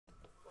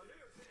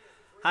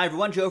Hi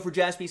everyone, Joe for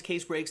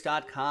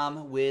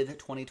JaspysCaseBreaks.com with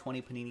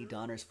 2020 Panini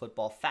Donruss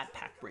Football Fat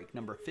Pack Break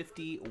number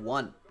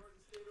 51.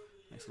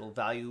 Nice little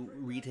value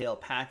retail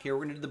pack here.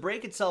 We're going to do the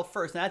break itself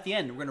first, and at the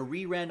end, we're going to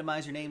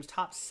re-randomize your names,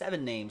 top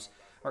 7 names.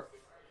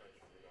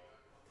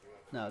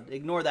 No,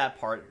 ignore that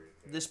part.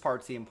 This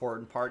part's the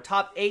important part.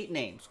 Top 8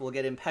 names will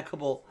get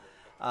impeccable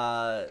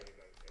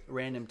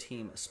random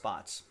team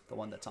spots, the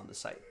one that's on the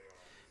site.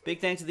 Big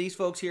thanks to these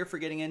folks here for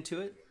getting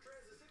into it.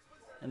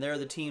 And there are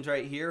the teams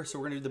right here. So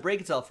we're going to do the break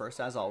itself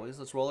first, as always.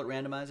 Let's roll it,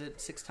 randomize it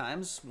 6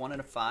 times. 1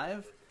 and a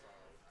 5.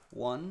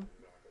 1,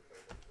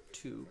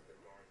 2,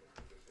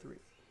 3,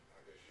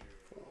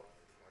 4.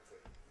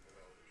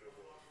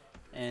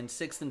 And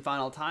 6th and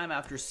final time.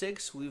 After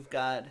 6, we've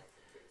got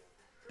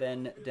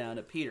Ben down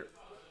to Peter.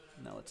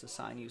 Now let's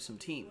assign you some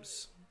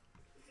teams.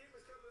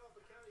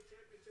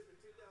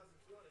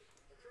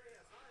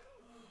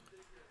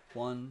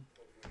 One,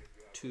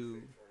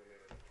 2,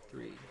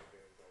 3,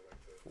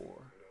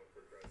 4,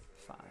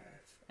 5,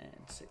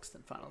 and 6th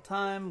and final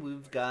time.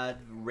 We've got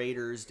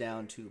Raiders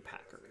down to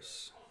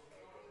Packers.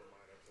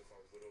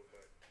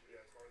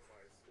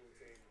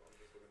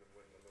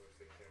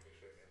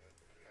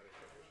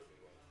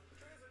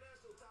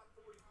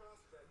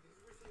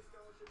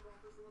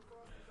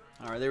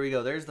 All right, there we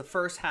go. There's the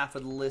first half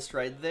of the list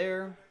right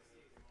there.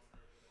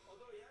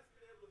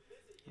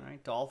 All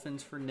right,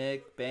 Dolphins for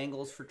Nick,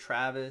 Bengals for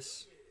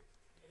Travis.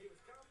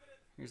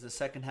 Here's the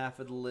second half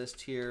of the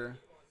list here.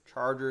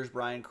 Chargers,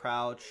 Brian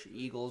Crouch,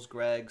 Eagles,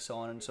 Greg, so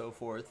on and so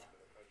forth.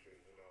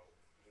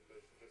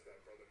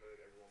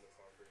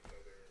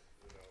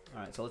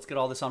 All right, so let's get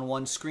all this on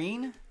one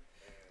screen.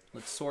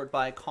 Let's sort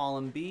by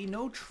column B.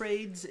 No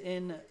trades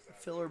in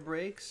filler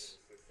breaks.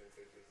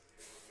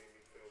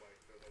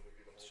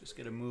 Let's just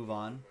get a move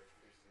on.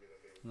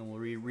 And then we'll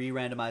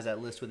re-randomize that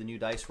list with a new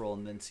dice roll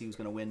and then see who's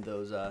going to win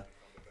those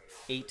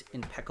 8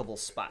 impeccable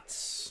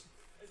spots.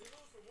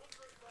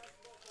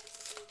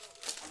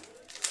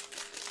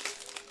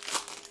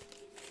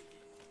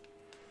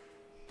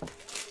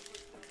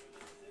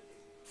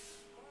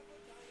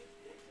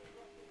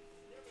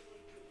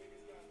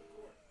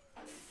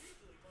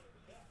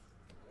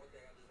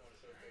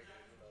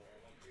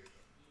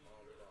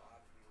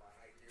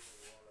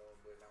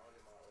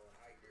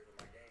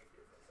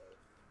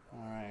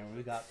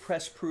 We got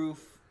press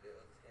proof.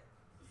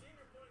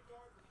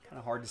 Kind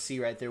of hard to see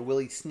right there.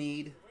 Willie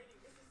Snead,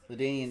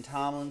 LaDainian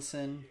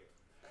Tomlinson,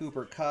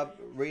 Cooper Kupp,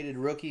 rated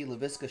rookie,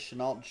 Laviska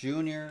Shenault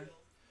Jr.,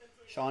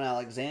 Sean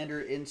Alexander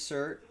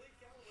insert,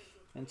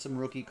 and some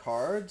rookie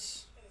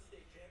cards.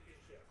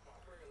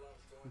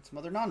 And some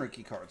other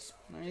non-rookie cards.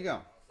 There you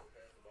go.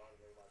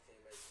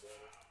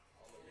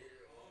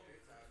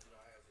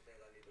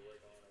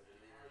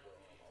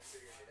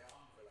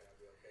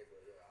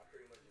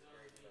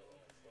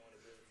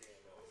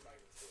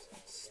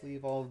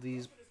 Leave all of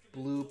these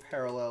blue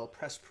parallel,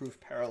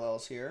 press-proof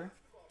parallels here.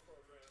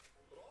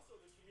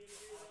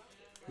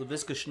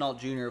 Laviska Shenault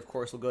Jr., of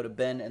course, will go to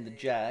Ben and the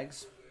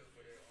Jags.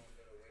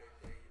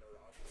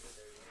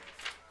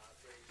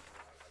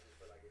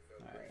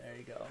 All right, there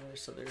you go.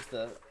 So there's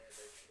the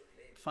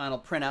final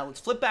printout. Let's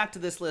flip back to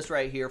this list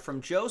right here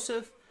from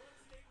Joseph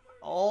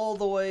all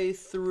the way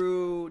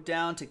through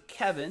down to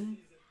Kevin.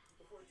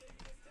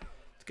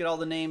 Let's get all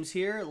the names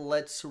here.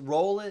 Let's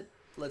roll it.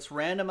 Let's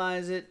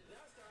randomize it.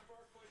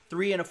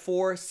 3 and a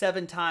 4,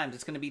 7 times.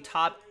 It's going to be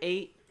top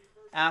 8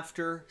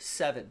 after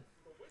 7.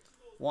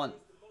 1,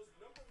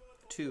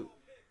 2,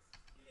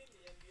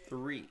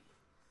 3,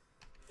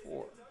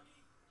 4,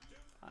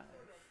 5,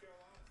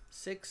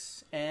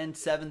 6, and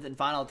 7th and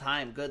final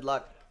time. Good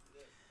luck.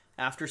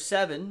 After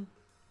 7,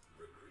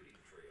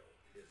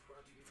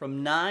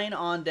 from 9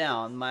 on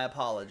down, my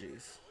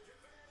apologies.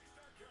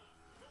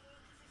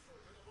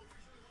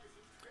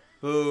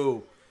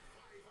 Boo.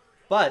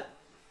 But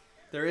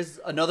there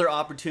is another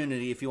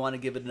opportunity if you want to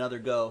give it another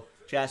go.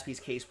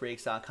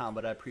 JaspysCaseBreaks.com,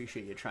 but I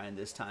appreciate you trying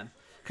this time.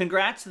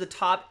 Congrats to the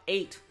top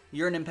 8.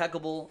 You're an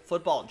impeccable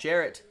football.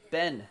 Jarrett,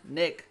 Ben,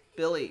 Nick,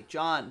 Billy,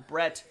 John,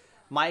 Brett,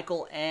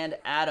 Michael, and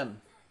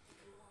Adam.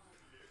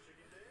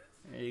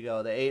 There you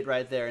go, the 8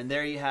 right there. And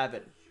there you have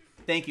it.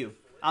 Thank you.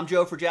 I'm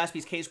Joe for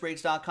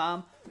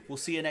JaspysCaseBreaks.com. We'll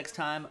see you next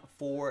time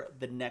for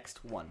the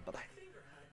next one. Bye-bye.